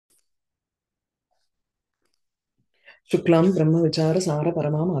Shuklam Brahma Vichara Sara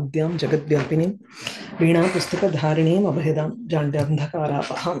Paramam Adhyam Jagadvyapini Veena Pustaka Dharinam Abhedam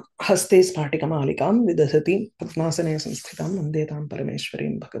Jandandhakarapaham Haste Spatikamalikam Vidasati Padmasane Samsthitam Mandetam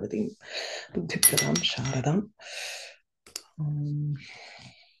Parameshwarim Bhagavatim Buddhipradam Sharadam.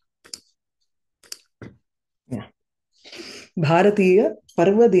 Yeah. Bharatiya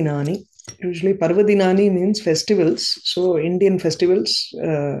Parvadinani. Usually Parvadinani means festivals. So Indian festivals,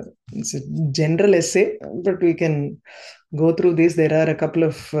 it's a general essay, but we can go through this. There are a couple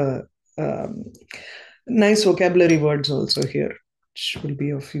of nice vocabulary words also here, which will be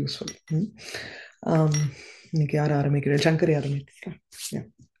of useful. இன்னைக்கு யார் ஆரம்பிக்கிறேன்? சங்கர் ஆரம்பிக்கிறேன்.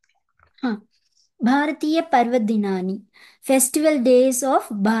 भारतीय पर्वदिनानि festival days of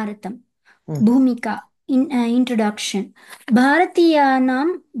Bharatam भूमिका introduction भारतीयानां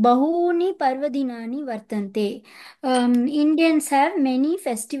बहूनि पर्वदिनानि वर्तन्ते Indians have many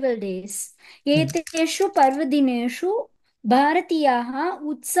festival days एतेषु पर्वदिनेषु भारतीयाः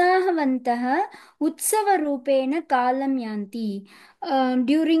उत्साहवन्तः उत्सवरूपेण कालं यान्ति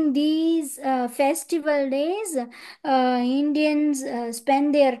during these festival days Indians spend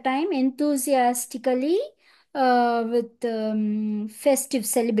their time enthusiastically with festive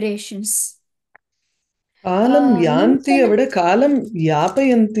celebrations. Kalam yanti avada kalam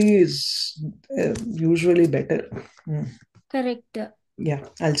yapayanti is usually better. Correct. Yeah,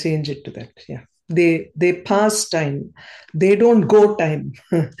 I'll change it to that. Yeah. They pass time. They don't go time.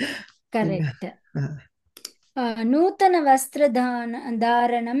 Correct. नूतन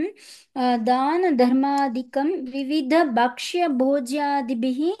वस्त्रधारणं दानधर्मादिकं विविध भक्ष्य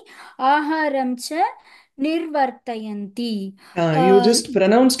भोज्यादिभिः आहारं च निर्वर्तयन्ति. You just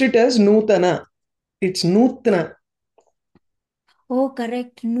pronounced it as nutana. It's nutna. Oh,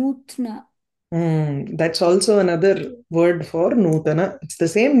 correct. Nutna. That's also another word for nutana. It's the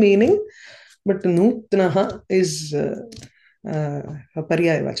same meaning, but nutnaha is a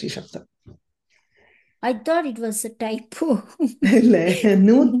paryayavachi shabda. I thought it was a typo.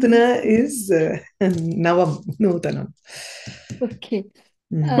 Nutna is navam, nutanam. Okay.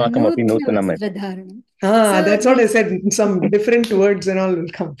 That's what I said. Some different words and all will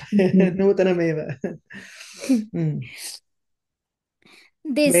come. Nutanameva.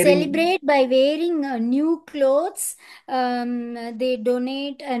 They celebrate by wearing new clothes. They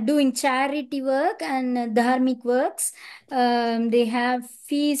donate, doing charity work and dharmic works. They have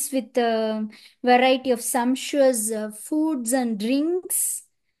feasts with a variety of sumptuous foods and drinks.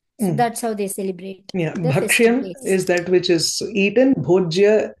 So that's how they celebrate. Yeah, bhakshyam is that which is eaten.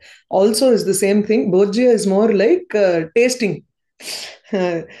 Bhojya also is the same thing. Bhojya is more like tasting.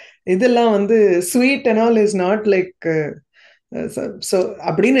 Idella vandu sweet and all is not like so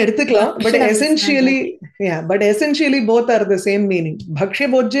அப்படின்னு எடுத்துக்கலாம், but essentially both are the same meaning. Bhakshya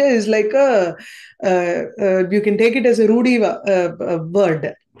bhojya is like you can take it as a Rudi word.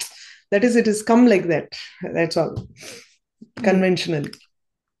 That is, it is come like that. That's all. Conventionally.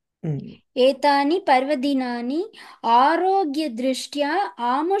 एतानि पर्वदिनानि आरोग्यदृष्ट्या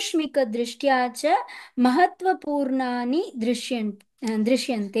आमुष्मिकदृष्ट्या च महत्वपूर्णानि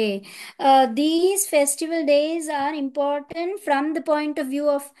दृश्यन्ते. These festival days are important from the point of view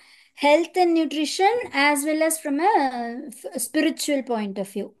of health and nutrition as well as from a spiritual point of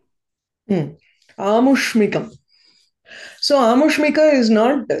view. Amushmikam. So Amushmika is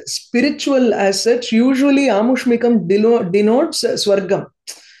not spiritual as such. Usually Amushmikam denotes Swargam.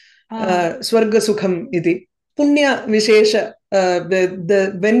 Swarga Sukham iti. Punya Vishesha.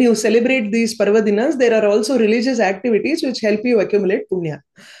 When you celebrate these Parvadinas, there are also religious activities which help you accumulate Punya.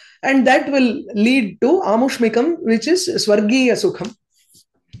 And that will lead to Amushmikam, which is Swargiya Sukham.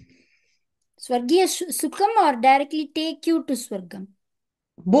 Swargiya Sukham or directly take you to Swargam?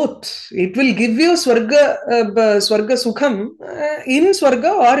 Both. It will give you Swarga Sukham in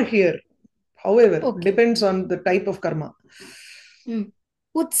Swarga or here. However, depends on the type of karma.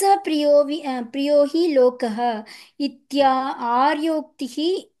 उत्सव प्रियो हि लोकः इत्या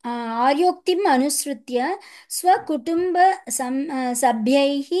आर्योक्तिम् अनुसृत्य स्वकुटुम्ब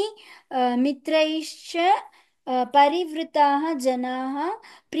सभ्यैः मित्रैश्च परिवृताः जनाः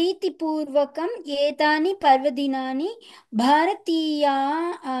प्रीतिपूर्वकम् एतानि पर्वदिनानि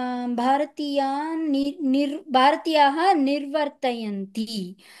भारतीयाः निर्वर्तयन्ति.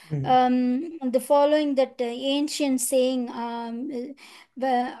 The following that ancient saying,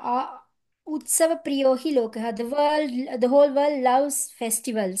 Utsava priyo hi lokah, the whole world loves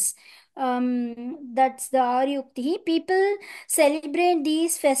festivals. That's the Aryukti. People celebrate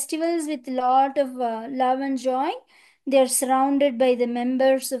these festivals with a lot of love and joy. They're surrounded by the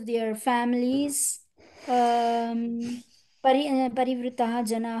members of their families. Parivritah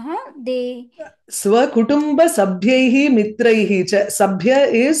Janaha, they Swakutumba sabhyaihi mitraihi cha.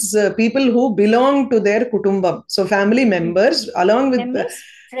 Sabhya is people who belong to their kutumbam. So family members, along with members,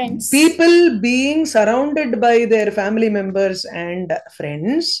 friends. people being surrounded by their family members and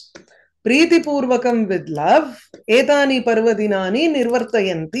friends. Preeti Purvakam with love. Etani Parvadinani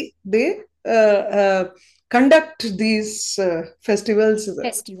Nirvartayanti. They conduct these festivals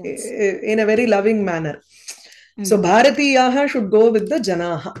in a very loving manner. So Bharatiyaha should go with the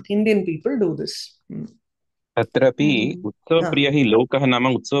Janaha. Indian people do this. तत्रापि उत्सवप्रियः लोकः नाम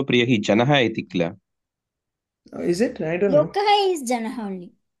उत्सवप्रियः जनः इति किल. Is it? I don't know. Lokah is Janaha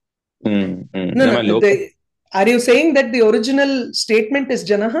only. No. Are you saying that the original statement is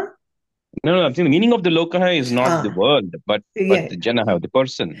Janaha? No, I'm saying the meaning of the Lokah is not the world, but the Janaha, the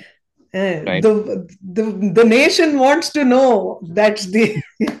person. Right? The nation wants to know. That's the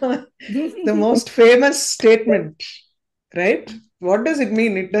the most famous statement, right? What does it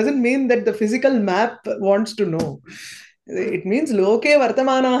mean? It doesn't mean that the physical map wants to know. It means loke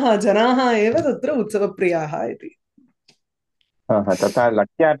vartamanaha janaha eva tatra utsavapriyaha iti. तथा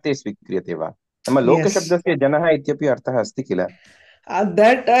लक्ष्यार्थे स्वीक्रियते वा? नाम लोकशब्दस्य जनः इत्यपि अर्थः अस्ति किल?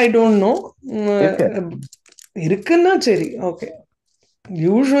 That I don't know. Irukkunna cheri. Okay.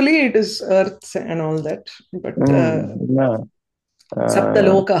 Usually it is earth and all that, but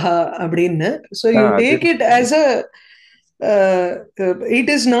saptalokaha abdinna. So you take it as a it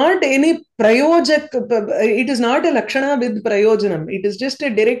is not any prayojak, it is not a lakshana with prayojanam. It is just a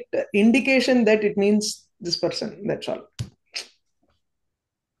direct indication that it means this person. That's all.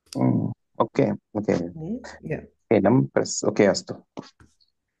 Okay. Yeah. Okay, astu.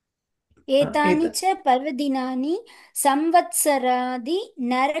 एतानि च पर्वदिनानि संवत्सरादि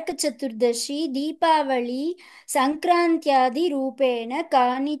नरकचतुर्दशी दीपावली संक्रान्त्यादि रूपेण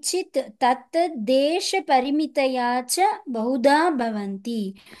कानिचित् तत्तद्देशपरिमितया च बहुधा भवन्ति.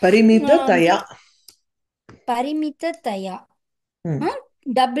 परिमिततया.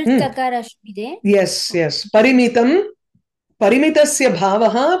 Double takara should be there. Yes. Parimitam. Parimitasya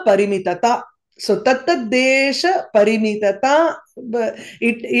bhavaha parimitata. So tattadesha parimitata,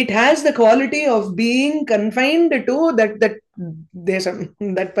 it has the quality of being confined to that desha,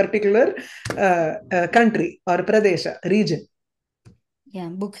 that particular country or pradesha, region. Yeah,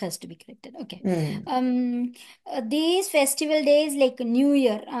 book has to be corrected. Okay. These festival days like New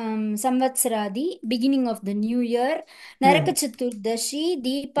Year, Samvatsaradi, beginning of the New Year, Naraka Chaturdashi,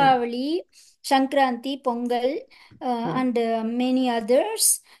 Deepavali, Sankranti, Pongal, and many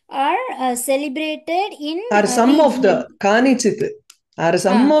others are celebrated in some of the Kanichit are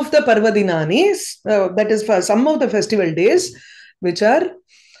some of the Parvadinanis, that is for some of the festival days which are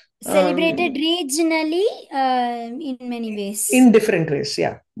celebrated regionally in many ways. In different ways,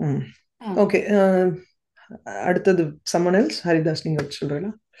 yeah. Okay. Adutadu someone else? Haridas ninga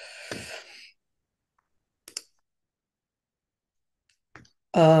solrala.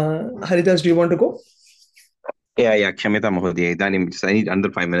 Haridas, do you want to go? Yeah, Kshamita Mahodaya. I need under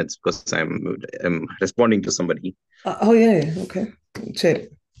 5 minutes because I'm responding to somebody. Yeah. Okay. Sure.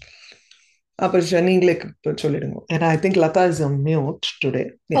 And I think Lata is on mute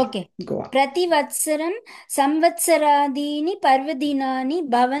today. Yeah, okay. Go on. Prativatsaram samvatsaradini parvadinani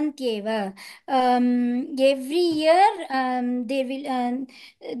bhavantyeva. Every year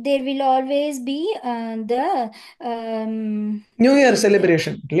there will always be the New Year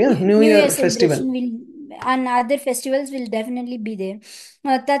celebration. Yeah, New Year festival. And other festivals will definitely be there.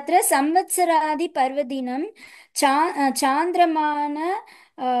 Tatra samvatsaradi parvadinam chandramana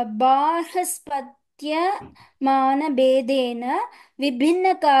बार्हस्पत्यमान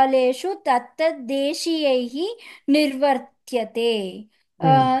विभिन्नकालेषु तत्तद्देशीयैः निर्वर्त्यते.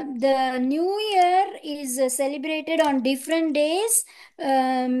 The New Year is celebrated on different days,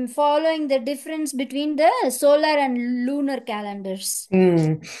 following the difference between the solar and lunar calendars.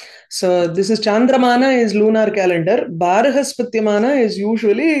 So this is Chandramana is lunar calendar. Barhaspatymana is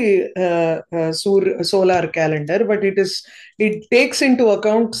usually solar calendar, but it takes into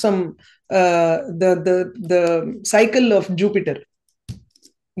account some the cycle of Jupiter,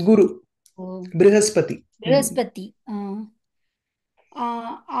 Guru, Brihaspati.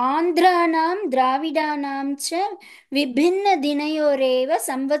 आन्ध्राणां द्राविडानां च विभिन्नदिनयोरेव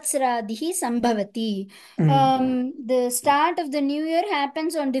संवत्सरादिः सम्भवति. The start of the new year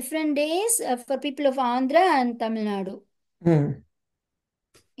happens on different days for people of Andhra and Tamil Nadu.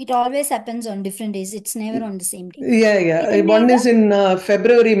 It always happens on different days. It's never on the same day. Yeah. One is in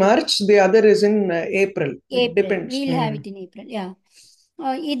February, March. The other is in April. It depends. We'll have it in April. Yeah.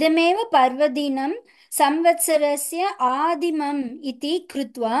 Idameva parvadinam संवत्सरस्य आदिमम् इति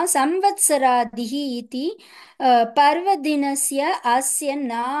कृत्वा संवत्सरादिः इति पर्वदिनस्य अस्य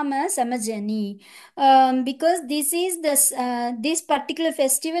नाम समजनि. Because this particular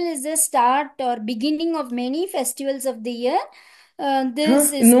festival is the start or beginning of many festivals of the year.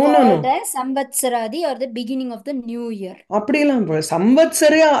 This is called as Samvatsaradi or the beginning of the new year. அப்படியெல்லாம்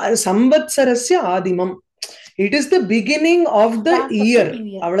சம்வத்சரஸ்ய ஆதிமம். It is the beginning of the year.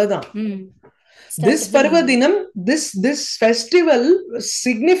 அவ்வளவுதான். This Parvadinam, this festival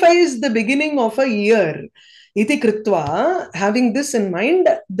signifies the beginning of a year. Iti Kritva, having this in mind,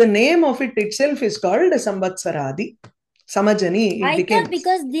 the name of it itself is called Samvatsaradi. Samajani. I thought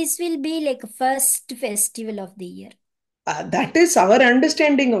because this will be like first festival of the year. That is our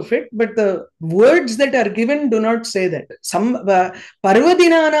understanding of it, but the words that are given do not say that.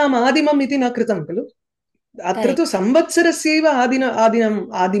 Parvadinanam adimam iti na kritam kalu. Atra tu samvatsarasya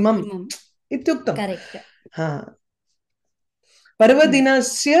adimam ityuktam. Correct.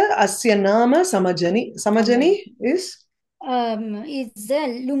 Parvadinasya asya nama samajani. Samajani is? It's a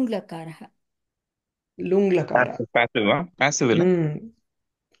lunglakara. Lunglakara. Passive.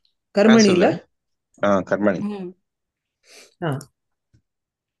 Karmani la? Karmani.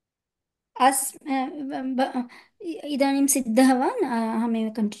 इदानीं सिद्धः वा अहमेव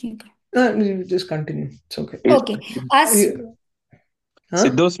continue करोमि? Just continue. It's okay. Okay.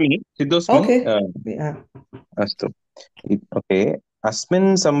 Siddhosmi. Okay. Astu. Okay. Asmin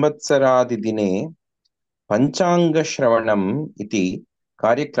samvatsaradi dine panchanga shravanam iti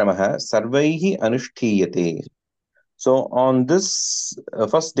karyakramah sarvaihi anushtiyate. So on this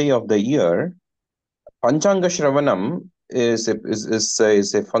first day of the year, Panchanga Shravanam is a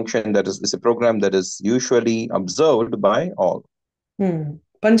function that is a program that is usually observed by all.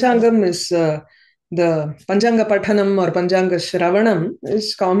 Panchangam is the Panchanga Pathanam or Panchanga Shravanam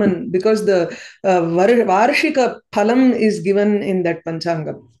is common because the Varshika Phalam is given in that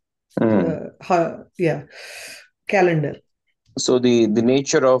Panchangam. Calendar. So the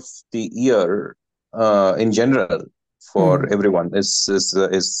nature of the year in general for everyone is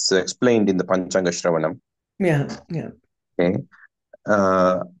explained in the Panchanga Shravanam. Yeah. Okay.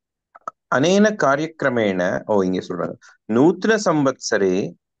 Anena karyakramena inge solranga Nutra Samvatsare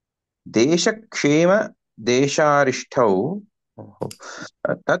Deshakshema Desharishtau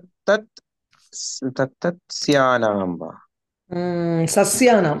Tatsyanam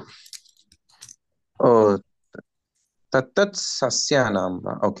Sasyanam. Sasyanam.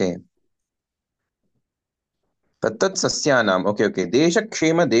 Okay. Tattat Sasyanam. Okay.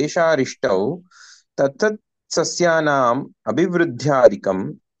 Deshakshema Desharishtau Tattat Sasyanam Abhivruddhyadikam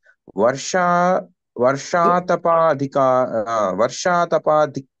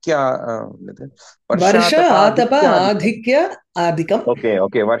Varshatapādhikya adhikam.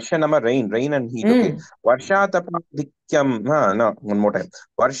 Okay. Varsha nama rain and heat. Okay. Varshatapādhikyam. No, one more time.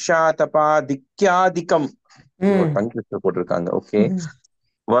 Varshatapādhikyadikam. Tongue twister போட்டிருக்காங்க. Okay.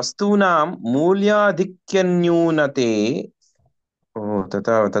 Vastunam मूल्याधिक्यन्यूनते.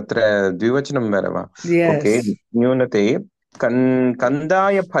 तत्र द्विवचनं वरवा. Okay. न्यूनते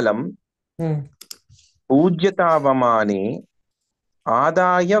कंदाय फलं पूज्यतावमाने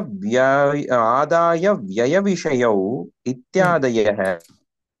आदाय व्यय विषयौ इत्यादयः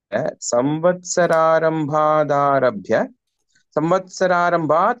संवत्सरारंभात्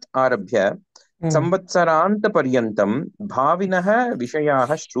आरभ्य संवत्सरान्तपर्यन्तं भाविनः विषयाः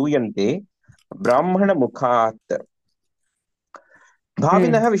श्रूयन्ते ब्राह्मणमुखात्.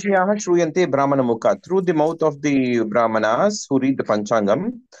 Bhavinah Vishayaha Shruyante Brahmana Mukha. Through the mouth of the Brahmanas who read the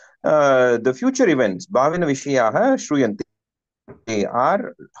Panchangam, the future events, Bhavina Vishayaha Shruyante,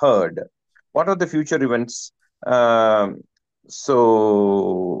 are heard. What are the future events?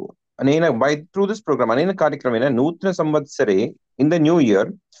 So, through this program, Anena Karikramena, Nutra Samvatsare, in the new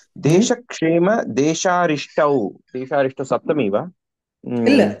year, Deshakshema Desharishtau. Desharishtau Saptamiva.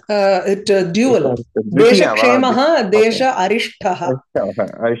 Dual. Deshakshemaha Desha Arishtaha.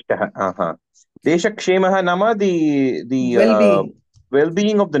 Arishtaha. Deshakshemaha nama the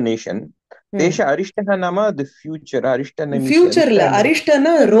well-being of the nation. Desha Arishtaha nama the future. Future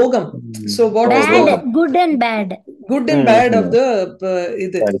Arishtana Rogam. So what is Rogam? Good and bad. Good and bad of the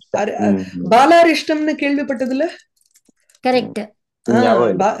Balarishtam ne kelvi pattadilla? Correct.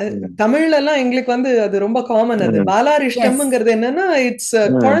 தமிழ்ல எல்லாம் எங்களுக்கு வந்து அது ரொம்ப common. அது பாலாரிஷ்டம்ங்கிறது என்னன்னா it's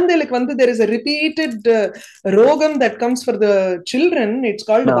குழந்தைகளுக்கு வந்து there is a repeated ரோகம் that comes for the children. It's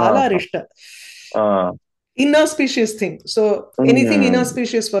called balarishta. Inauspicious thing. So anything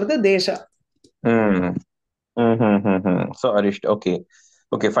inauspicious for the desha. So arishta.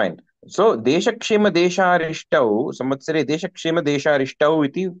 Okay, fine. So deshakshema desharishtau samvatsare deshakshema desharishtau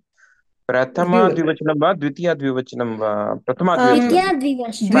iti Prathama Dvivachanam va, Dvitiya Dvivachanam va, Prathama Dvivachanam. Dvitiya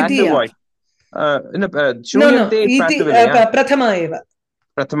Passive Dvivachanam. voice. Shruyante is iti passive, yeah. prathama eva.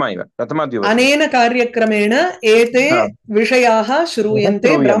 Prathama eva. Prathama Dvivachanam. Anena karyakramena ete vishayaha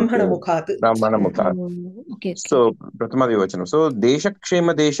shruyante brahmana mukhat. Brahmana mukhat. Okay. So, Prathama Dvivachanam. So,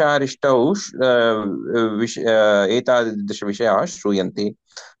 Deshakshema Desharishtav etadrisha vishaya shruyante.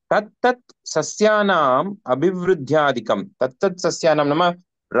 Tat sasyanam abhivruddhyadikam. Tat sasyanam nama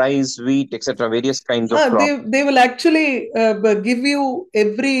rice, wheat, etc. Various kinds of crops. They will actually give you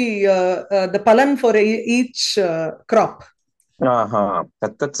every the palan for each crop.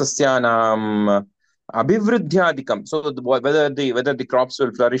 Tat sasyanam abhivruddhyadikam. So whether the crops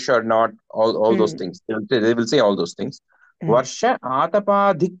will flourish or not, all those things. They will say all those things. Varsha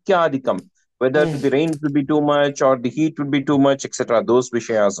atapadhikyadikam. Whether the rain will be too much or the heat will be too much, etc. Those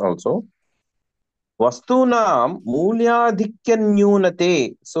vishayas also. Vastunam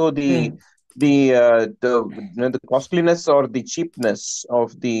mulyadhikyanyunate. So the costliness or the cheapness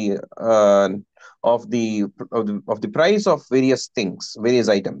of the price of various things, various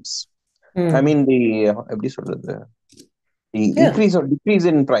items. I mean the increase or decrease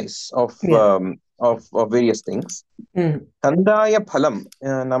in price of various things. Kandaya phalam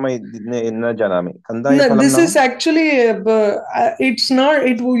nama na janami. Kandaya phalam. This is actually it's not.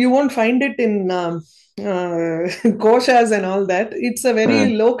 You won't find it in koshas and all that. It's a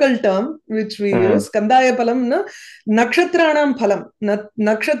very local term which we use. Kandaya phalam na nakshatranam phalam.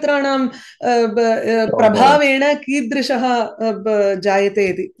 Nakshatranam prabhavena kidrishaha jayate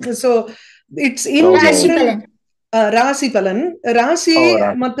iti. So it's in general. ராசி பலன் ராசி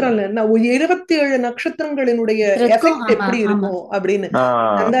மாத்திரம் இல்ல நான் 27 நட்சத்திரங்களினுடைய effect எப்படி இருக்கும் அப்படின்னு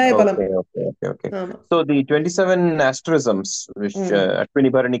கந்தாய பலம். So the 27 asterisms which Ashwini,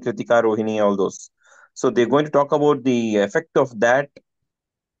 Bharani, Kritika, Rohini, all those, so they're going to talk about the effect of that.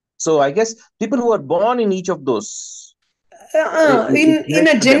 So I guess people who are born in each of those in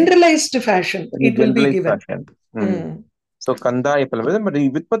a generalized fashion it will be given. So Kandaya Palam, but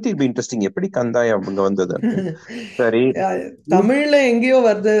Vitpati will be interesting. எப்படி கந்தாய அங்க வந்தது? சரி, தமிழ்ல எங்கேயோ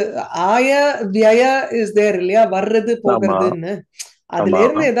வருது. ஆய விய is there இல்லையா, வர்றது போகிறதுன்னு. அதுல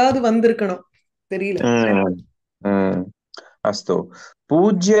இருந்து ஏதாவது வந்திருக்கணும், தெரியல. அஸ்து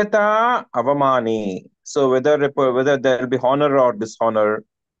பூஜ்யதா அவமானி. So whether there will be honor or dishonor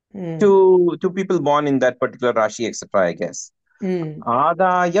to people born in that particular rashi, etc. I guess.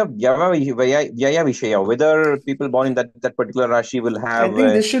 Adaya vyaya vishaya. Whether people born in that particular rashi will have. I think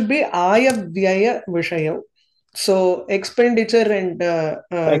this should be aya vyaya vishaya. So expenditure and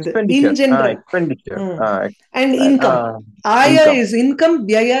expenditure, in general. Expenditure and income. Aya is income,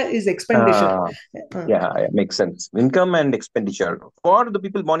 vyaya is expenditure. Yeah, makes sense. Income and expenditure for the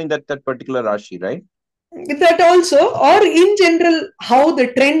people born in that particular rashi, right? That also, or in general, how the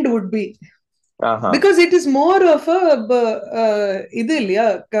trend would be. Because it is more of a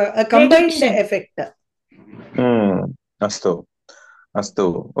combined effect. Astu.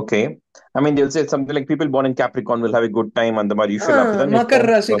 Okay. I mean, they'll say something like people born in Capricorn will have a good time and the more usual after that. Makar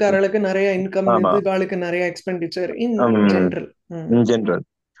Rasikaralukku nariya income, Vidhigalukku nariya expenditure in general. In general.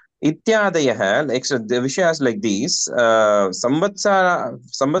 Ityadayah, the vishayas like these,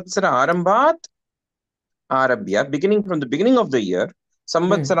 samvatsara arambhat arabhya, beginning from the beginning of the year,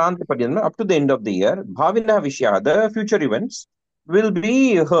 samvatsaranta paryanta, up to the end of the year, bhavina vishya, the future events will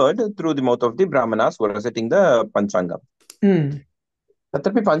be heard through the mouth of the brahmanas who are reciting the panchanga.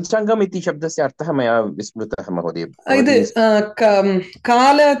 तत्रापि पञ्चाङ्गम् इति शब्दस्य अर्थः मया विस्मृतः महोदय.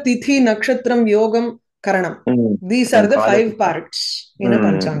 काल तिथि नक्षत्रं योगं करणं. These are the 5 parts in a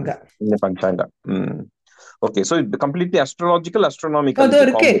panchanga. Okay, so completely astrological, astronomical.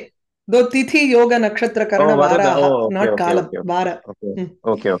 Though tithi yoga nakshatra karana varaha, not kalam, vara.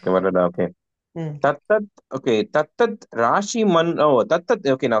 Okay, varada, okay. Tattat rashi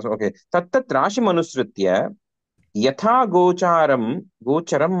tattat rashi manusritya यथा गोचारम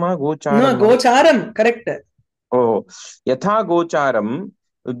करेक्ट. यथा गोचारम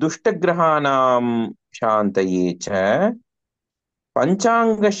दुष्टग्रहाणां शान्तये च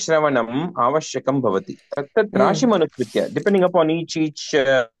पंचांग श्रवणम् आवश्यकं भवति. तत् राशिमनुसृत्य, depending upon each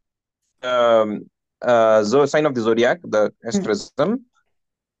sign of the zodiac, the asterism.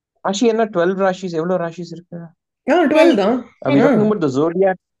 ராசி என்ன 12 ராசிஸ், எவ்வளவு ராசிஸ் இருக்கு? 12 தான். We talking about the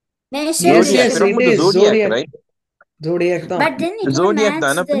zodiac. Yes, it is zodiac, right? Zodiac தான். But then it zodiac won't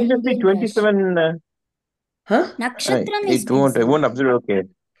match the previously 27 nakshatra it won't observe. Okay,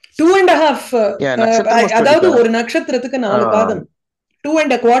 2.5 அதாவது ஒரு நட்சத்திரத்துக்கு 4 பாதம்.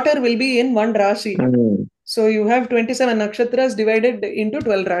 2.25 will be in one rashi. So you have 27 nakshatras divided into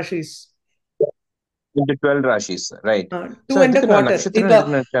 12 rashis. into 12 rashis, right? 2 and a quarter. இப்ப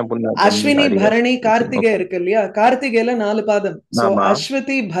அஸ்வினி பரணி கார்த்திகை இருக்கு இல்லையா, கார்த்திகையில 4 பாதம். So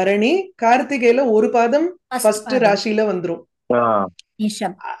Aswathi Bharani கார்த்திகையில ஒரு பாதம் ஃபர்ஸ்ட் ராசியில வந்துரும்.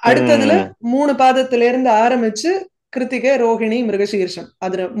 அடுத்ததுல 3 பாதத்துல இருந்து ஆரம்பிச்சு கிருத்திகை ரோஹிணி மிருகசீர்ஷம்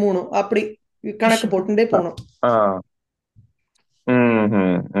அதுல 3 அப்படி கணக்கு போட்டுட்டே போனோம்.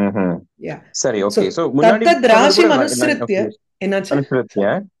 சரி, ஓகே. சோ தத்தத் ராசி மனுஸ்ருத்ய என்னாச்சு?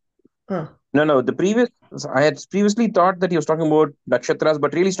 No, I had previously thought that he was talking about nakshatras,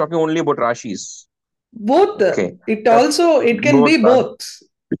 but really he's talking only about rashis. Both. Okay. It can both be both.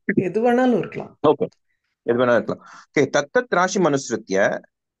 எது வேணாலும் இருக்கலாம். Okay. எது வேணாலும் இருக்கலாம். Okay, தத்தத் ராசி மனுஸ்ருத்ய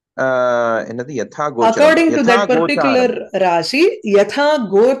என்னது யதா கோச்சாரம். According to that particular rashi, yatha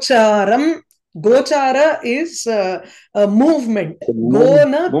gocharam. Gochara is a movement.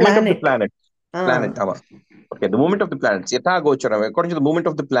 Gona planet. Planet. Okay, the movement of the planets. Yatha gocharam. According to the movement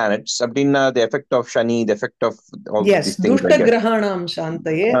of the planets, abdinna the effect of Shani, the effect of all these things. Yes, dushtagrahanam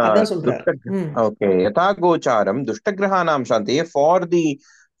shantaye. Adha solrar. Okay, yatha gocharam dushtagrahanam shantaye for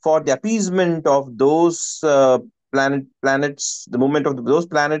the appeasement of those planets, the movement of those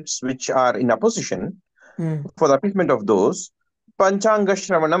planets which are in opposition, for the appeasement of those, Panchanga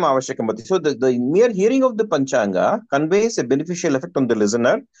Shravanam avashyakam bhati. So the mere hearing of the Panchanga conveys a beneficial effect on the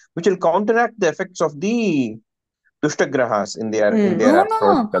listener, which will counteract the effects of the Dushtagrahas in their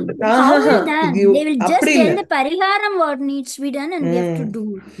astrological living. How will that? They will just tell the pariharam what needs to be done and we have to do.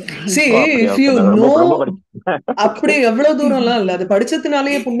 See, if you know, அப்படி எவ்வளவு தூரம்லாம் இல்ல, அது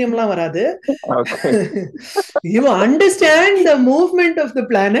படிச்சதுனாலேயே புண்ணியம்லாம் வராது. You understand the movement of the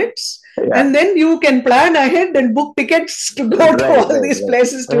planets, and then you can plan ahead and book tickets to go to all these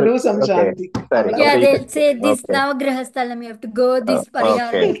places to do some shanti. Yeah, they'll say this Navagraha Sthalam you have to go, this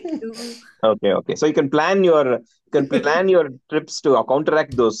pariharam you have to do. Okay. So you can plan your trips to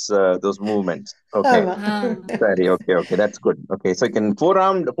counteract those movements. Okay. Sorry. Okay. That's good. Okay. So you can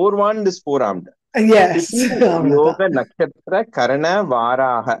forewarned is forearmed. Yes. Yoga nakshatra karana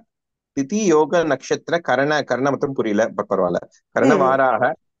varaha. Tithi yoga nakshatra karana matram purila parvala. Karana varaha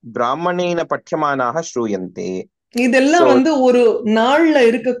brahmanena pathyamanaha shruyante. இதெல்லாம் வந்து ஒரு நாள்ல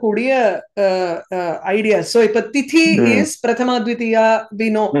இருக்கக்கூடிய idea. So இப்ப திதி is பிரதமா த்விதியா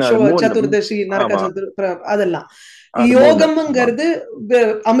வினோ சதுர்தசி நரக அதெல்லாம். யோகம்ங்கிறது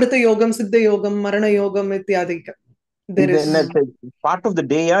அமிர்த யோகம், சித்த யோகம், மரண யோகம் இத்தியாதி. There is part of the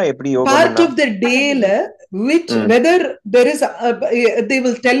day part of the day which whether there is they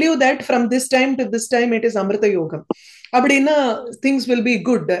will tell you that from this time to this time it is amrita yogam. Abadina things will be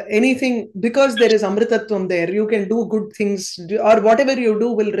good. Anything, because there is amritatvam there, you can do good things, or whatever you do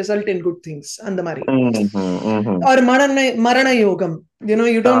will result in good things. Andamari. Or marana yogam.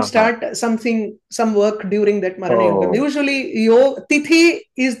 You don't start some work during that marana yogam. Usually tithi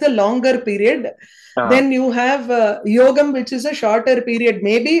is the longer period. Then you have yogam, which is a shorter period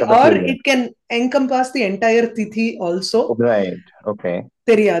maybe, or it can encompass the entire tithi also. Right. Okay.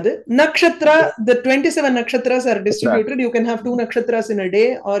 Teriyadu. Nakshatra, the 27 nakshatras are distributed. You can have 2 nakshatras in a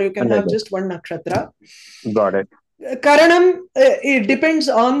day, or you can have just 1 nakshatra. Got it. Karanam, it depends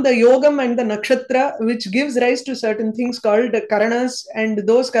on the yogam and the nakshatra, which gives rise to certain things called karanas, and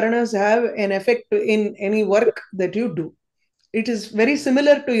those karanas have an effect in any work that you do. It is very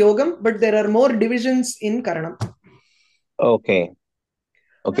similar to yogam, but there are more divisions in karanam. Okay.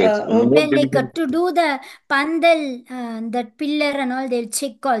 When they got to do the pandal, that pillar and all, they'll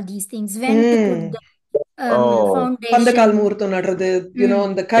check all these things. When to put the foundation. பந்தக்கால் முகூர்த்தம் நடுறது,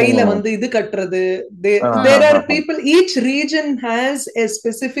 அந்த கையில வந்து இது கட்டுறது. There are people, each region has a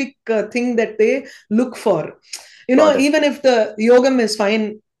specific thing that they look for. Even if the yogam is fine,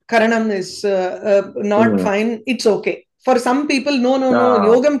 karanam is not fine, it's okay. For some people, no,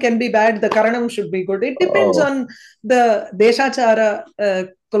 yogam can be bad, the karanam should be good. It depends on the deshachara,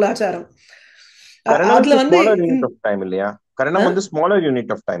 kulacharam. Karanam is smaller unit of time illaya. Karanam is smaller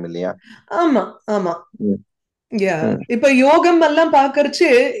unit of time illaya. Ama. Yeah. இப்ப யோகம் எல்லாம் பாக்கறச்சு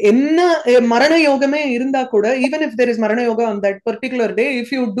என்ன மரண யோகமே இருந்தா கூட, even if there is marana yoga on that particular day, if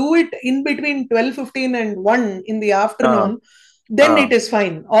you do it in between 12:15 and 1 in the afternoon, then it is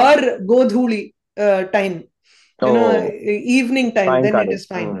fine. Or godhuli time. Evening time, then it is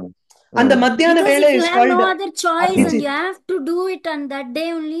fine. And the madhyana vela is called. You have no other choice and you have to do it on that day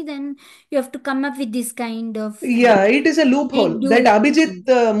only, then you have to come up with this kind of. Yeah, it is a loophole. That Abhijit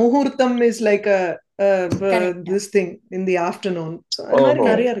Muhurtam is like this thing in the afternoon. So,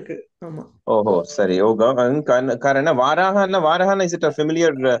 nariya irukku. Sari. Karana Varahana, is it a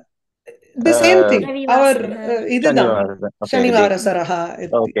familiar? The same thing. Our Shanivara Saraha.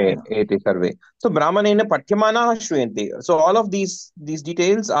 Okay, eti survey. So Brahmanena Pathyamana Shruyanti. So all of these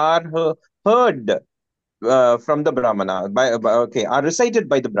details are heard from the Brahmana, are recited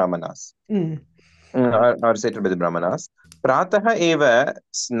by the Brahmanas. Are recited by the Brahmanas. Pratah eva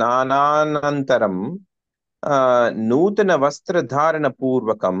snananantaram nutana vastra dharana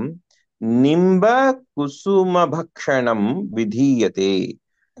purvakam nimba kusuma bhakshanam vidhiyate.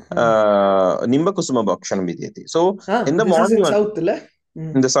 Nimba kusuma bhakshanam vidhiyate. So in the morning, in south,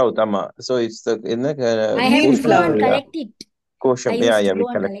 in the south, so it's the in the I have to go and collect it. Kosham. We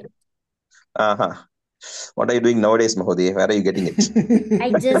collect it. What are you doing nowadays, Mahodaya? Where are you getting it? I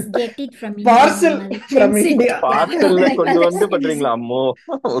just get it from Parcel from India. Parcel kondu vandu padringla ammo.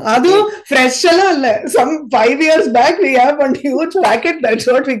 Adu fresh alla illa. Some 5 years back we have one huge packet. That's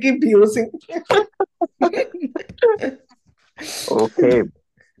what we keep using. Okay.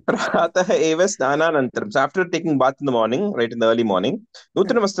 Pratah eva snananantaram. So after taking bath in the morning, right in the early morning,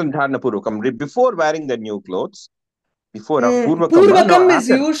 nutana vastram dharana purvakam. Before wearing the new clothes, before purvakam is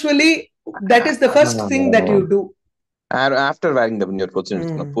usually, that is the first thing that you do. After wearing the new clothes,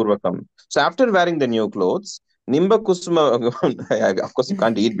 purvakam. So after wearing the new clothes, nimba kusuma, of course you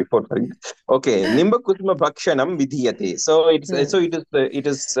can't eat before wearing. Okay, nimba kusuma bhakshanam vidhiyate. So it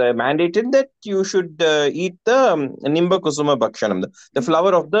is mandated that you should eat the nimba kusuma bhakshanam, the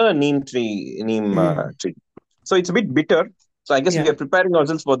flower of the neem tree. So it's a bit bitter. So I guess we are preparing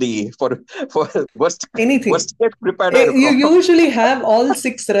ourselves for worst case prepared. You usually have all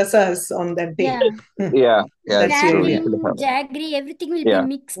 6 rasas on that day. Yeah. Jaggery, everything will be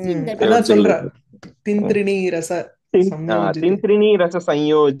mixed in that. That's solra. Tintrini rasa. Tintrini rasa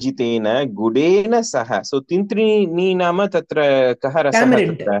sanyojitena gudena saha. So tintrini nama tatra kaha rasa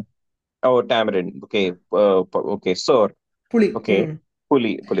tatra. Oh, tamarind. Okay. Okay. Sour. Puli. Okay.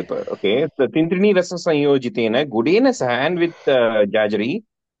 Puli. Okay. The tintrini rasa sanyojitena gudena saha, and with jaggery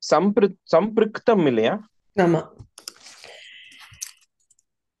sampriktam milaya. Nama.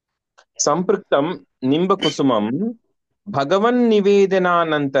 Sampriktam nimba kusumam Bhagavan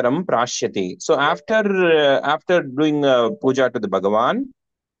Nivedananantaram prashyate. So after doing puja to the Bhagavan,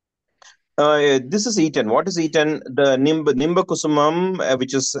 this is eaten. What is eaten? The nimba kusumam,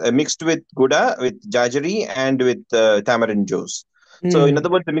 which is mixed with guda, with jaggery, and with tamarind juice. So in other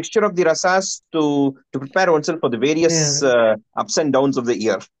words, the mixture of the rasas to prepare oneself for the various ups and downs of the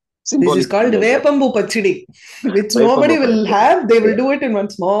year. This is called Vepambu Pachidi, which nobody will have. They will do it in one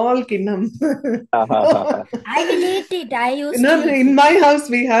small kinnam. I will eat it. I used to. In my house,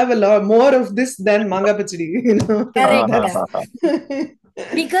 we have a lot more of this than manga pachidi. Correct.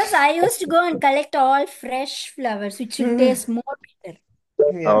 Because I used to go and collect all fresh flowers, which will taste more bitter.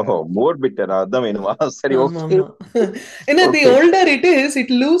 Oh, more bitter. Sorry, okay. The older it is,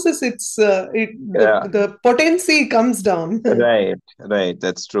 it loses its the potency comes down. Right.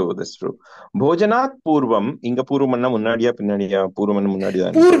 That's true. Bhojanat purvam. Inga purvamanna munnadiya pinnadiya purvamanna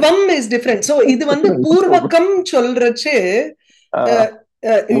munnadiya. Purvam is different. So idu vandu purvakam solrache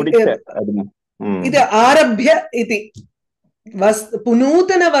idu arabhya iti.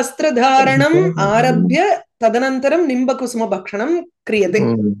 Punutana vastradharanam arabhya tadanantaram nimba kusuma bhakshanam kriyate.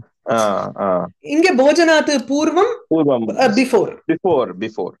 Inge bhojanat purvam before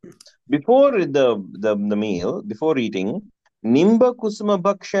the meal, before eating, nimba kusuma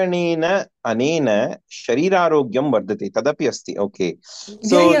bhakshanena anena sharirarogyam vardate tadapi asti. Okay,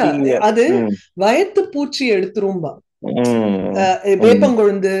 so adu vayathu poochi eduthrumba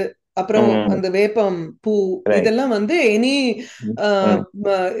வேப்பங்கொழுந்து அப்புறம் அந்த வேப்பம் பூ இதெல்லாம் வந்து any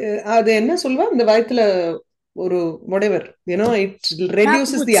அது என்ன சொல்வா அந்த வயத்துல ஒரு whatever it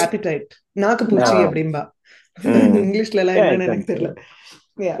reduces the appetite. நாக்கு பூச்சி அப்படிம்பா இங்கிலீஷ்ல எல்லாம் என்னன்னு எனக்கு தெரியல.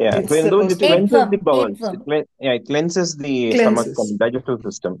 It cleanses the bowels. It cleanses the stomach and digestive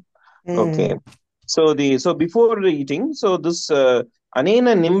system. Okay, so before eating, so this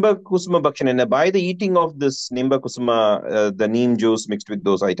anena nimba kusuma bhakshanena, by the eating of this nimba kusuma, the neem juice mixed with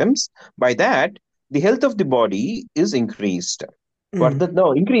those items, by that the health of the body is increased.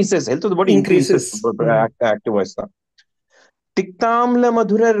 Increases. Health of the body increases. Active. Tiktamla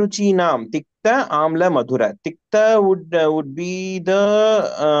madhura ruchinam. Tikta amla madhura. Tikta would be the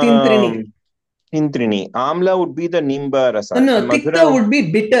Tintrini. Amla would be the nimba rasa. No, tikta would be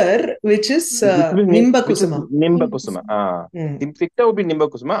bitter, which is nimba kusuma. Tikta would be nimba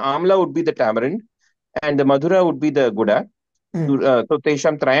kusuma. Amla would be the tamarind, and the madhura would be the guda. So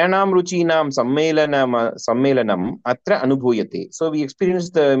tesham trayanam ruchinam sammelanam atra anubhuyate. So we experience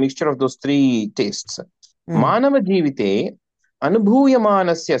the mixture of those 3 tastes. Manava jivite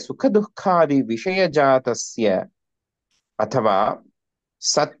anubhuyamanasya sukha dukkhadi vishaya jatasya athava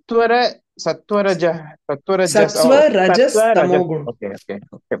sattva rajas tamogun. Okay,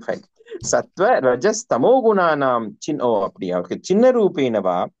 fine. Sattva rajas tamogunanam chinna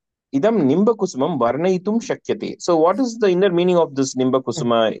roopenava idam nimbakusumam varnayitum shakyate. So what is the inner meaning of this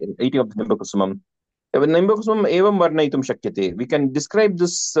nimbakusuma, eating of the nimbakusumam? Nimbakusumam evam varnayitum shakyate. We can describe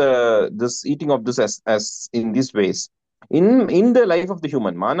this this eating of this as in these ways. In the life of the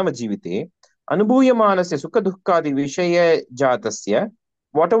human, manava jivite, anubhuyamanasya sukha dukkadi vishaya jatasya,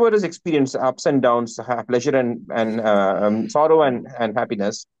 whatever is experienced, ups and downs, pleasure and sorrow and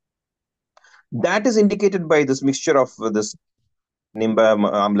happiness, that is indicated by this mixture of this nimba,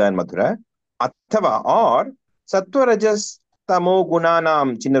 amla and madhura, athava, or sattva rajas tamo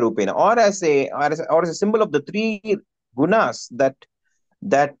gunanam chinnarupena, or as a symbol of the three gunas that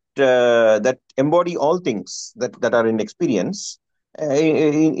embody all things that are in experience.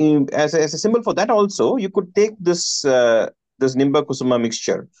 As a symbol for that also, you could take this nimba kusuma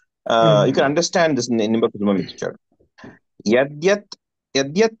mixture. You can understand this nimba kusuma mixture. Yadyat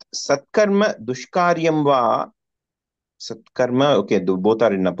satkarma dushkaryam va, satkarma, okay, both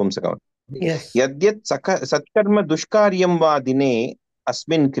are in napumsakam. Yes. Yadyat satkarma dushkaryam va dine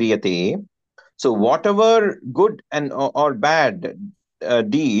asmin kriyate. So whatever good and or bad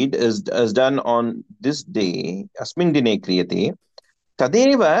deed is done on this day, asmin dine kriyate,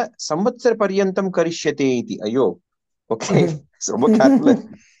 tadeva samvatsar paryantam karishyate iti. Ayo, okay. So vocabulary.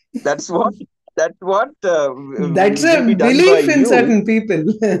 That's what That's a will be done by belief in you. certain people.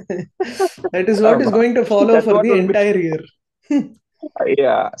 That is what is going to follow That's for what the will be. entire year.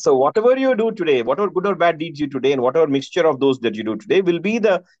 Yeah. So whatever you do today, whatever good or bad deeds you today, and whatever mixture of those that you do today will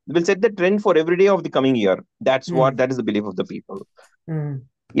set the trend for every day of the coming year. That is the belief of the people.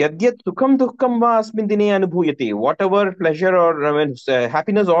 Yadyat sukham dukkam va asmin dine anubhuyate. Whatever pleasure or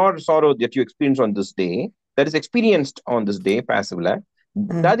happiness or sorrow that you experience on this day, that is experienced on this day passively,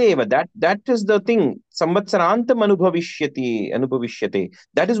 tadeva, that is the thing. Samvatsarantam anubhavishyate.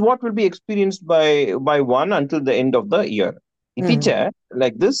 That is what will be experienced by one until the end of the year. Iticha,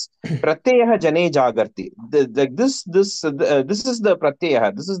 like this, pratyaya jane jagarti. Like this is the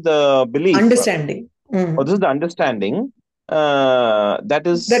pratyaya. This is the belief. Understanding. Or this is the understanding. That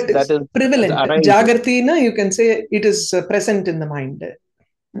is prevalent. Jagarti, you can say it is present in the mind.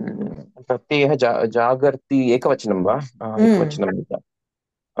 Pratyaya jagarti ekavachanam va? Ekavachanam.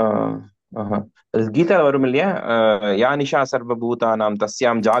 Gita varumilya, ya nisha sarvabhutanam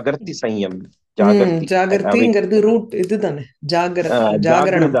tasyam jagarti sanyam. Jagarti ingardu root idudane. Jagaranam.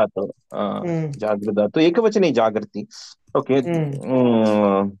 Jagradato ekavachane jagarti. Okay.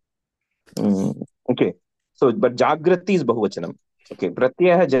 Okay. So, but jagrati is bahuvachanam. Okay.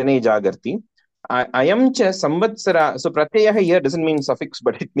 Pratyaya jane jagarti. Ayam cha samvatsara. So, pratyaya here doesn't mean suffix,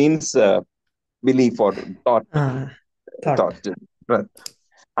 but it means belief or thought. Thought.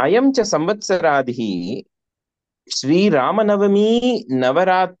 Ayam cha samvatsaradihi Shri Ramanavami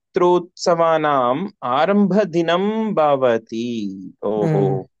Navaratrodsavanam Arambha Dinam Bhavati.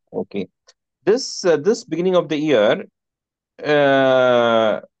 Oh, okay. This beginning of the year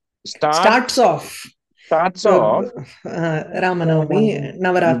starts off Ramanavami,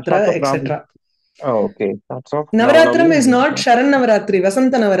 Navaratra, etc. Oh, okay. Starts off. Navaratram is not Sharan Navaratri,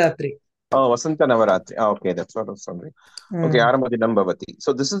 Vasanta Navaratri. Oh, Vasanta Navaratri. Oh, okay, that's what I was wondering. Okay, Arambhadinam Bhavati.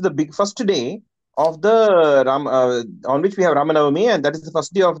 So this is the big first day of the on which we have Ramanavami, and that is the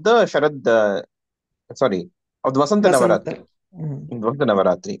first day of the Sharad. Of the Vasanta Navaratri. Vasanta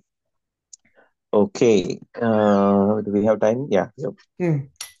Navaratri. Okay. Do we have time? Yeah.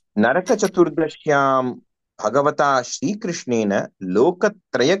 Naraka Chaturdashyam Bhagavata Shri Krishnena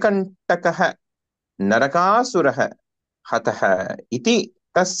Lokatrayakantakaha Narakasuraha Hataha Iti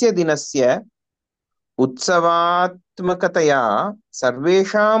Tasya Dinasya Utsavaatmakataya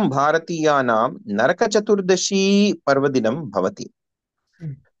Sarvesham Bharatiyanam Naraka Chaturdashi Parvadinam Bhavati.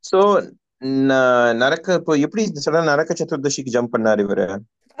 So, Naraka, எப்படி சடனா நரக சதுர்தசிக்கு jump பண்ணாரு இவரு?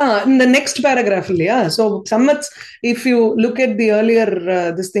 In the next paragraph, yeah. So, if you look at the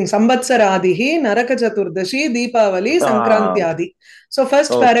earlier this thing, Samvatsaradihi, Naraka Chaturdashi, Deepavali, Sankranti Adi. So,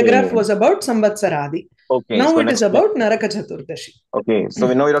 first paragraph was about Samvatsaradi. Okay. Now it is about Naraka Chaturdashi. Okay. So,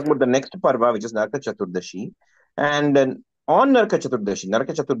 we know you're talking about the next parva, which is Naraka Chaturdashi. And on Naraka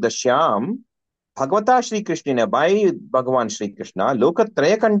Chaturdashyam, Bhagavata Shri Krishnena, by Bhagavan Shri Krishna,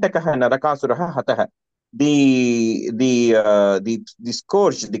 Lokatrayakantakaha Narakasuraha Hataha. The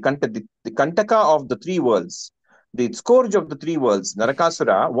scourge, the kantaka of the three worlds, the scourge of the three worlds,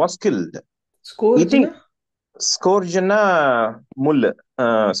 Narakasura, was killed. Scourgena mul,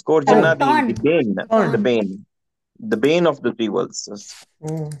 scourgena the bane of the three worlds.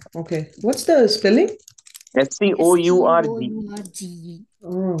 Okay. What's the spelling? Scourge.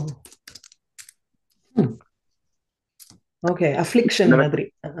 Okay, affliction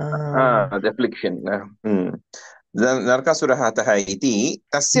madri. The affliction. नरकासुरः हतः इति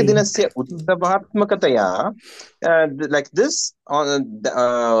तस्य दिनस्य उत्सवात्मकतया like this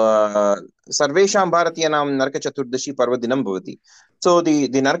सर्वेषां भारतीयानां नरकचतुर्दशी पर्वदिनं भवति. So the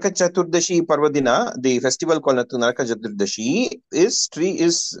Naraka Chaturdashi Parvadina, the festival called Naraka Chaturdashi, is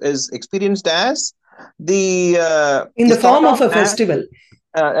experienced as the in the form of a festival.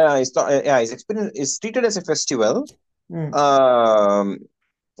 Is treated as a festival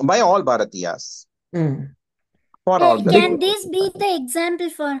by all Bharatiyas. Can this be the example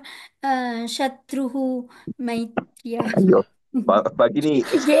for Shatruhu Maitreya? Bhagini,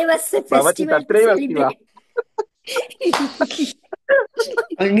 gave us a festival to celebrate.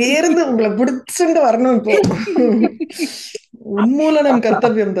 அங்கேருந்து உங்களை பிடிச்சுட்டு வரணும். இப்போ உன்மூலனம்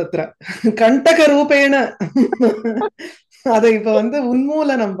கர்த்தவியம் தத்ர கண்டக ரூபேண அதை இப்ப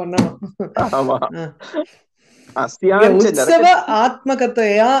உன்மூலனம் பண்ணணும். உற்சவ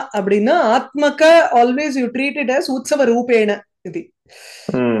ஆத்மகத்தையா அப்படின்னா ஆத்மக always you treat it as உற்சவ ரூபேண இது.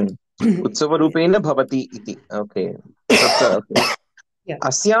 உற்சவ ரூபேண பவதி இதி. ஓகே.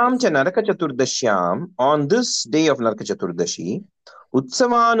 अस्यां च नरकचतुर्दश्यां on this day of Naraka Chaturdashi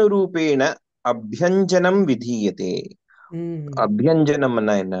उत्सवानुरूपेण अभ्यञ्जनं विधीयते. अभ्यञ्जनं न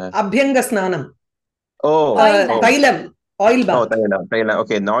अभ्यङ्ग स्नानं. तैलं oil bath. Tailam.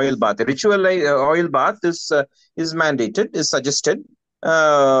 Okay, an oil bath. A ritual oil bath is mandated, is suggested.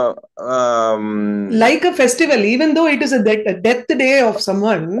 Like a festival, even though it is a death day of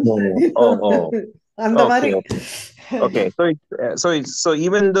someone. Okay, so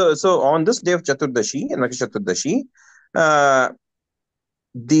even though, so on this day of Chaturdashi, Naraka Chaturdashi,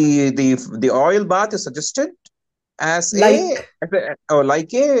 the oil bath is suggested as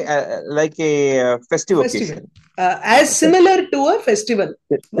like a festive occasion, as similar to a festival.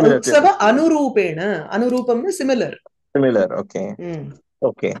 Utsava anurupena, anurupam is similar.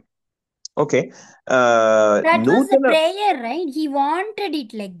 Okay. That was a prayer, right? He wanted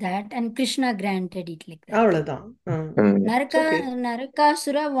it like that, and Krishna granted it like that. Avladhan.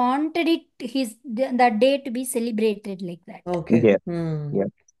 Narakasura wanted it, that day to be celebrated like that. Okay. Yeah.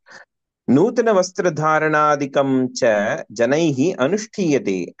 नूतन वस्त्रधारणादिकं च जनैः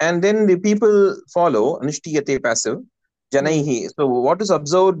अनुष्ठीयते, and then the people follow अनुष्ठीयते passive जनैः. So what is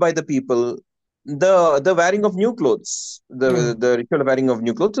observed by the people? The wearing of new clothes, the ritual wearing of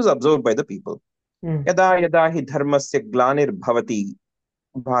new clothes is observed by the people. यदा यदा हि धर्मस्य ग्लानिर्भवति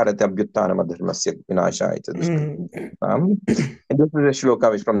भारत अभ्युत्थानमधर्मस्य विनाशाय च. This is a shloka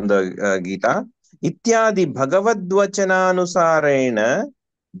from the Gita. इत्यादि भगवद्वचनानुसारेण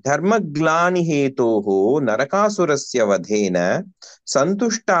धर्मग्लानि हेतोः नरकासुरस्य वधेन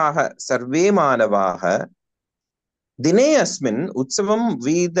सन्तुष्टाः सर्वे मानवाः दिने अस्मिन् उत्सवं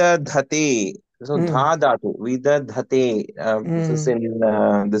विदधते. So dhadatu vidadhate. This is in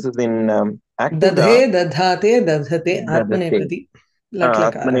active. Dadhe dadhate dadhate atmanepadi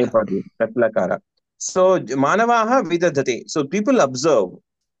latlakara. So manavaha vidadhate. So people observe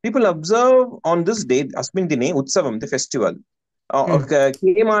on this day asmin dine utsavam, the festival.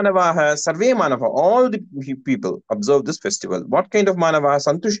 Ke manavaha sarve manava, all the people observe this festival. What kind of manavaha?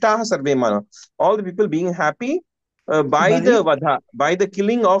 Santushtaha sarve manava, all the people being happy by the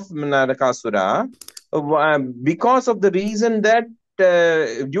killing of Narakasura, because of the reason that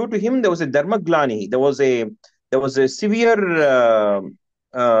due to him there was a dharmaglani, there was a severe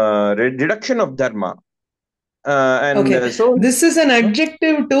reduction of dharma, and so this is an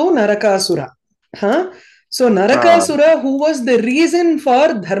adjective to Narakasura. So Narakasura, who was the reason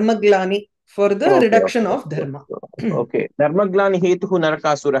for dharmaglani, for the reduction of dharma. Okay. Dharmaglani hetuhu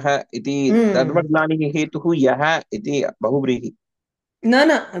Narakasuraha iti, dharmaglani hetuhu yaha iti bahuvrihi. Na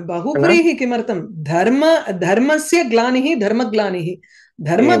bahuvrihi kimartam? Dharmasya glanihi dharmaglanihi.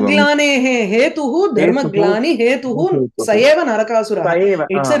 Dharmaglanehe hetuhu dharmaglani hetuhu sayeva Narakasuraha.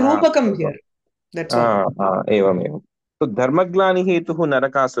 It's a rupakam here. That's all. Evam. So dharmaglani hetuhu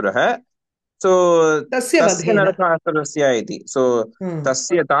Narakasuraha. So tasya Narakasurasya iti. So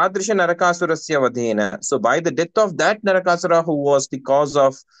tasya tadrisha Narakasurasya vadhena. So by the death of that Narakasura, who was the cause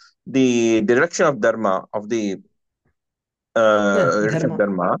of the direction of dharma, of the direction of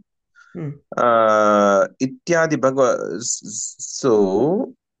dharma, ityadi bhagava.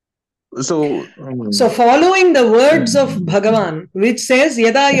 So following the words of Bhagavan, which says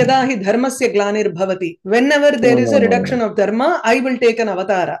yada yada hi dharmasya glanir bhavati, whenever there is a reduction of dharma, I will take an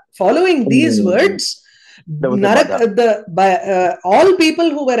avatara. Following these words, all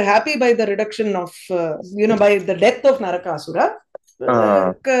people who were happy by the reduction of by the death of Narakasura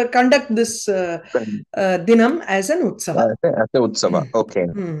conduct this dinam as an utsava.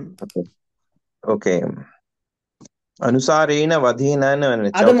 Okay. அனுசாரேன வதேனன்னு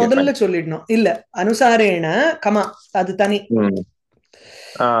நினைச்சேன். அத Okay, முதல்ல fine. சொல்லிடணும். இல்ல, அனுசாரேன comma அது தனி.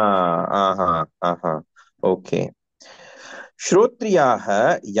 Okay. Shrotriyaः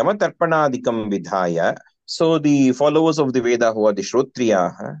yamatarpanadikam vidhaya. So the followers of the Veda who are the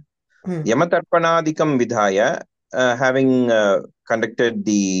Shrotriyaः yamatarpanadikam vidhaya, having conducted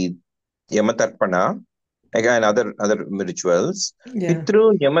the yamatarpana, again other rituals, pitru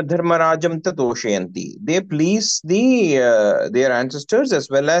yamadharmarajam tatoshayanti. They please their ancestors as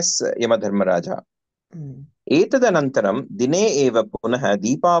well as yamadharmaraja. एतदनन्तरं दिने एव पुनः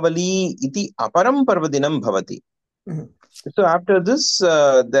दीपावली इति अपरं पर्वदिनं भवति. So after this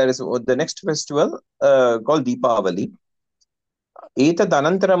there is the next festival called Deepavali.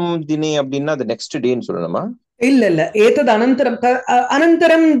 एतदनन्तरं दिने அப்படின்னா the next day ன்னு சொல்லணுமா? இல்ல ஏதத்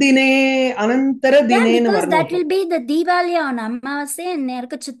அனந்தரம் தினே அனந்தர தினேன்னு because வரணும். that will be the Diwali on Amavasya and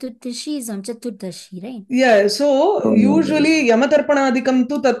Neraka Chaturdashi is on Chaturdashi, right? Yeah, so usually Yamatarpanadikam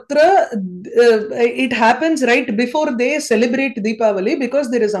tu tatra it happens right before they celebrate Deepavali because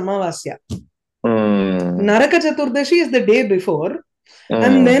there is Amavasya. Naraka Chaturdashi is the day before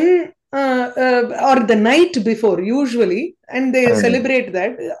and then or the night before usually, and they celebrate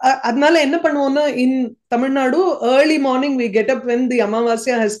that. Adnala enna pannuvom in Tamil Nadu, early morning we get up when the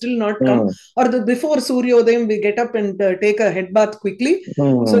Amavasya has still not come, or the before Suryodayam we get up and take a head bath quickly,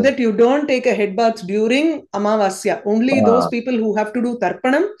 so that you don't take a head bath during Amavasya. Only those people who have to do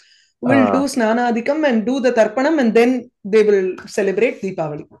Tarpanam will do Snanadikam and do the Tarpanam, and then they will celebrate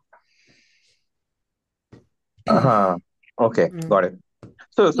Deepavali. Okay, got it.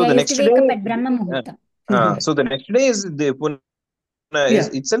 So the next day, so the next day is the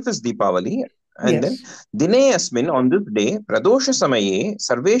itself is Deepavali, and then dine asmin, on this day, pradosha samaye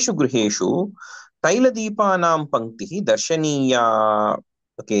sarveshu griheshu taila deepanam panktihi darshaniya,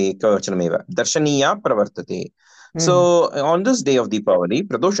 okay, kavachanameva darshaniya pravartate. So on this day of Deepavali,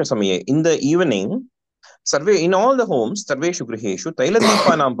 pradosha samaye, in the evening, in all the homes, sarveshu griheshu taila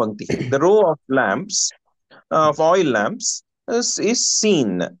deepanam panktihi, the row of lamps, of oil lamps, is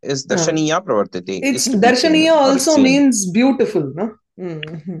seen, is darshaniya pravartate. It's darshaniya also means beautiful, no?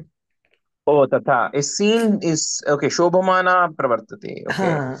 Oh, tata is seen, is okay, shobhamana pravartate.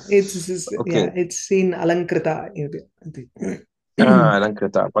 Okay, it's okay. Yeah, it's seen alankrita.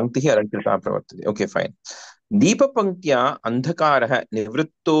 Alankrita panktihi alankrita pravartate. Okay, fine. Deepa panktya andhakarah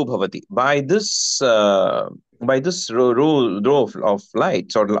nivritto bhavati. By this row of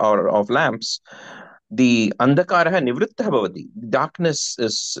lights or of lamps, the andhakarah nivrittah bhavati, darkness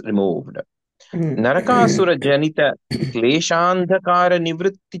is removed. Narakasura janita kleshandhakara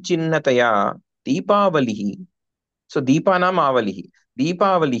nivritti chinnataya Deepavalihi. So Deepanam avalihi.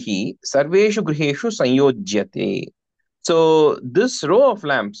 Deepavalihi sarveshu griheshu sanyojyate. So this row of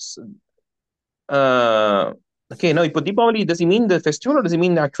lamps, okay, now ipo Deepavali, does he mean the festival or does he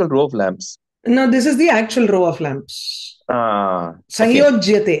mean the actual row of lamps? No, this is the actual row of lamps.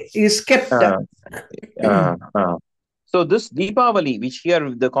 Sanyojyate is kept. So this Deepavali, which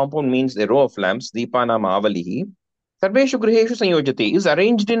here the compound means the row of lamps, Deepanam avalihi, sarveshu griheshu sanyojyate, is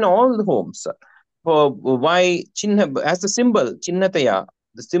arranged in all the homes. Why? As the symbol, chinnataya,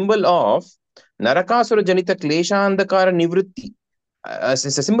 the symbol of Narakasura janita kleshandakara nivritti, as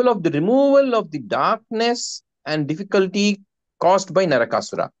a symbol of the removal of the darkness and difficulty caused by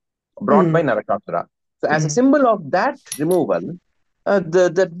Narakasura, brought by Narakasura. So as a symbol of that removal,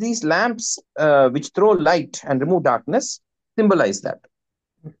 these lamps which throw light and remove darkness symbolize that.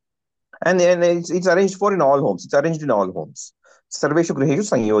 And it's arranged for in all homes. It's arranged in all homes. Sarveshu griheshu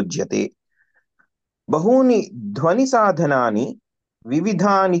sanyojyate. Bahuni dhvani sadhanani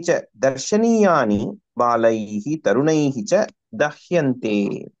vividhani cha darshaniyani balaihi tarunaihi cha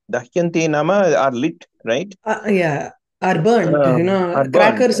dahyante. Dahyante nama are lit, right? Yeah, are burnt.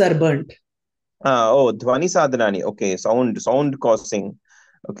 Crackers are burnt. Dhvani sadhanani. Okay, sound causing.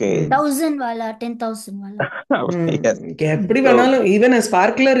 Okay. 1,000 wala, 10,000 wala. Yes. Even a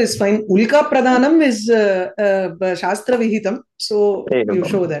sparkler is fine. Ulka pradhanam is shastra vihitam. So you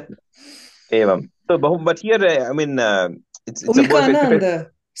show that. Evam. So, but here, I mean, it's Ulka the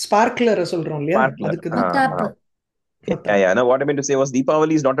sparkler solron liya. Yeah. Now, what I meant to say was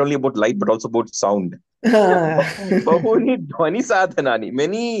Deepavali is not only about light but also about sound. Bahuni dhvani sadhanani.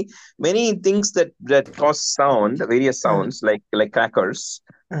 Many things that cause sound, various sounds like crackers.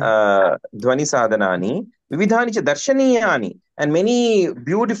 Dhvani sadhanani. Vividhani cha darshaniyani, and many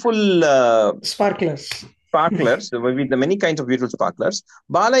beautiful sparklers. With the many kinds of beautiful sparklers.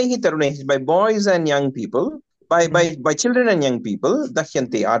 Balaihi tarunaihi, by boys and young people, by children and young people,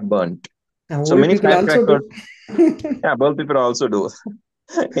 dahyante, are burnt. So many firecrackers. Yeah, both people also do.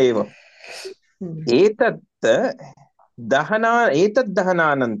 Etat एतद्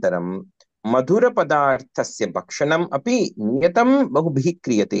दहनानन्तरं मधुरपदार्थस्य भक्षणम् अपि नियतं बहुभिः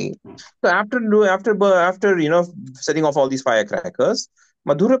क्रियते. So after setting off all these firecrackers,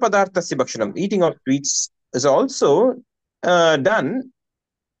 madhurapadarthasya bhakshanam, eating of sweets, is also done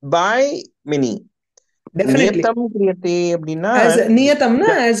by many. Definitely. Niyatam kriyate அப்படின்னா As niyatamna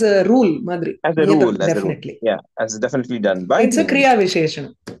as a rule madri. as a Niyatam, rule, definitely. Yeah, as definitely done by It's a many. kriya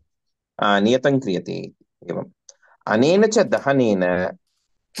visheshanam. नियतं क्रियते एवम्. अनेन च दहनेन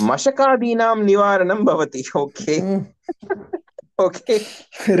मशकादीनां निवारणं भवति. Okay. Okay.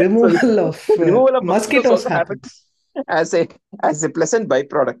 Removal of removal of mosquitoes also happens as a pleasant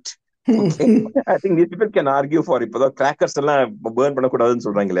byproduct. Okay. I think these people can argue for it. Crackers எல்லாம் burn பண்ணக்கூடாதுன்னு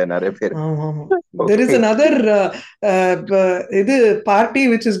சொல்றாங்களே நிறைய பேர். There is another party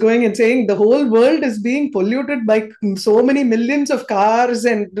which is going and saying the whole world is being polluted by so many millions of cars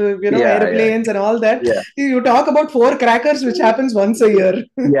and airplanes and all that. Yeah. You talk about 4 crackers which happens once a year.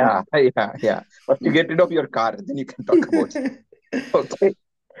 Yeah. First you get rid of your car, then you can talk about it. Okay.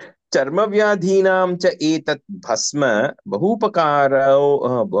 चर्मव्याधीनां च एतत् भस्म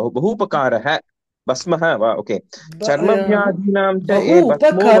बहुपकारः भस्मः वा. Okay. चर्मव्याधीनां च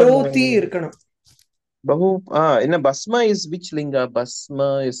बहुपकरोति irkanam. in a bhasma is which linga?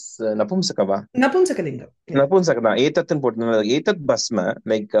 Bhasma is napumsaka va? Napumsaka linga. Napumsaka. Etat nu pottuna. Etat bhasma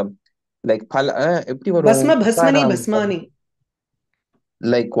like phala eppadi varum? Bhasma bhasmani bhasmani.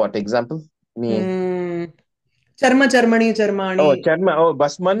 Like what example? Charmani charmani. Oh, charma. Oh,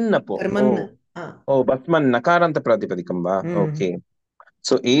 basman napo. Oh, basman nakaranta pratipadikam va. Okay.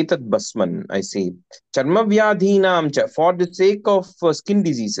 So etat basman, I see. Charmavyadhinam cha, for the sake of skin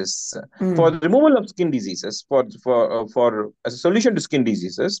diseases, for the removal of skin diseases, for as a solution to skin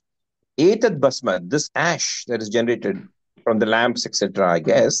diseases, etat basma, this ash that is generated from the lamps, etc., I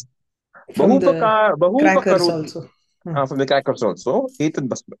guess. From the crackers also. From the crackers also. Etat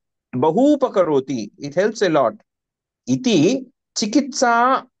basma. Bahupakaroti. It helps a lot. Iti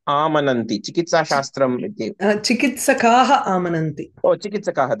chikitsa amananti. Chikitsa shastram iti. Chikitsakaha amananti. Oh,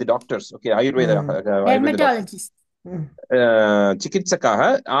 chikitsakaha, the doctors. Okay, Ayurveda. Dermatologist.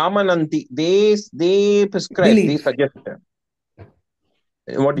 Chikitsakaha amananti. They prescribe. They suggest.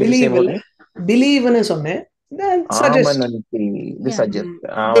 What did you say about it? Believe in sonne. Suggest. Amananti. They suggest.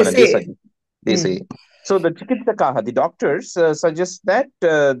 They say. So the chikitsakaha, the doctors, suggest that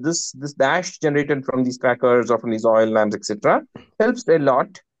this ash generated from these crackers or from these oil lamps, etc., helps a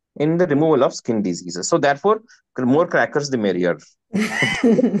lot in the removal of skin diseases. So therefore, more crackers the merrier. And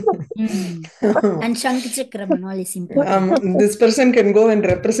Shankchakram and all is important. This person can go and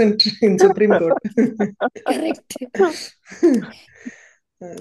represent in Supreme Court. Correct.